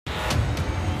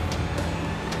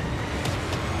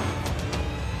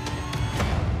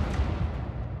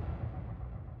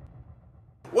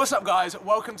What's up guys,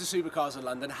 welcome to Supercars in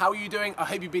London. How are you doing? I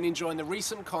hope you've been enjoying the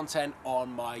recent content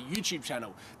on my YouTube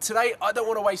channel. Today, I don't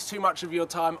want to waste too much of your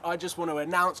time. I just want to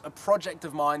announce a project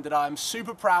of mine that I'm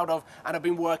super proud of and I've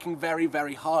been working very,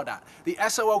 very hard at. The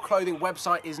SOL Clothing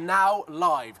website is now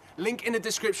live. Link in the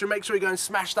description, make sure you go and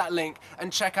smash that link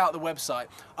and check out the website.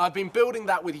 I've been building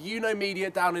that with Media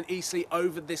down in Eastleigh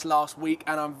over this last week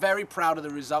and I'm very proud of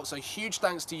the results. So huge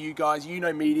thanks to you guys,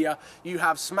 Media. You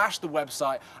have smashed the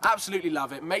website. Absolutely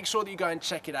love it. Make sure that you go and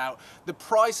check it out. The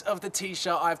price of the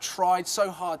t-shirt, I've tried so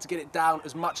hard to get it down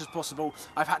as much as possible.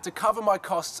 I've had to cover my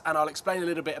costs and I'll explain a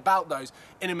little bit about those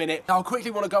in a minute. I'll quickly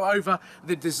want to go over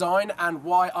the design and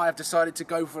why I have decided to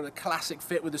go for the classic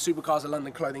fit with the Supercars of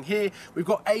London clothing here. We've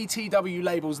got ATW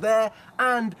labels there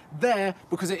and there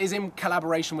because it is in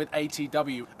collaboration with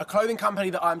ATW, a clothing company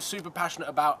that I'm super passionate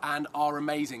about and are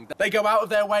amazing. They go out of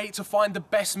their way to find the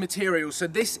best materials. So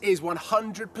this is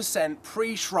 100%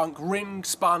 pre-shrunk, ring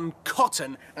spun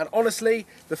cotton, and honestly,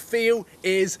 the feel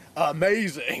is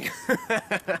amazing.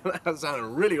 That sounded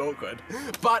really awkward,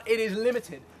 but it is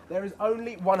limited. There is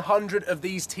only 100 of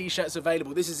these t-shirts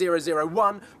available. This is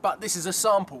 001, but this is a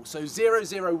sample. So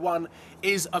 001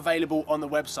 is available on the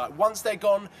website. Once they're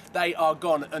gone, they are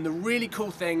gone. And the really cool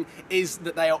thing is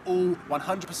that they are all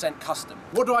 100% custom.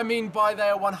 What do I mean by they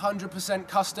are 100%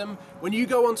 custom? When you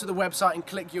go onto the website and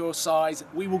click your size,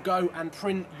 we will go and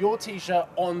print your t-shirt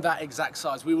on that exact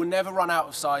size. We will never run out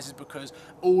of sizes because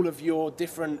all of your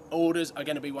different orders are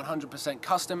going to be 100%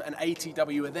 custom, and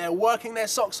ATW are there working their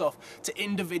socks off to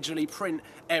individually print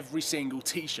every single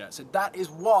t-shirt. So that is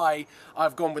why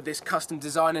I've gone with this custom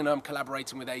design and I'm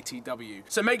collaborating with ATW.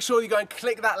 So make sure you go and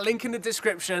click that link in the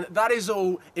description. That is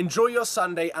all. Enjoy your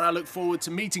Sunday and I look forward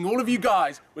to meeting all of you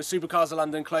guys with Supercars of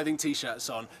London clothing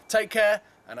t-shirts on. Take care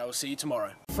and I will see you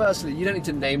tomorrow. Firstly, you don't need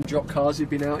to name drop cars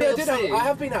you've been out in. Yeah, I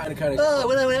have been out in a Koenigsegg. Oh,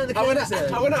 when I went out in the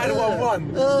Koenigsegg. I went out in a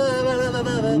 1-1.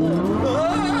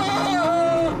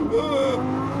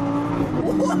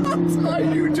 What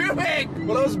are you doing?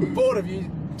 Well, I was bored of you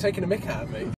taking a mick out of me.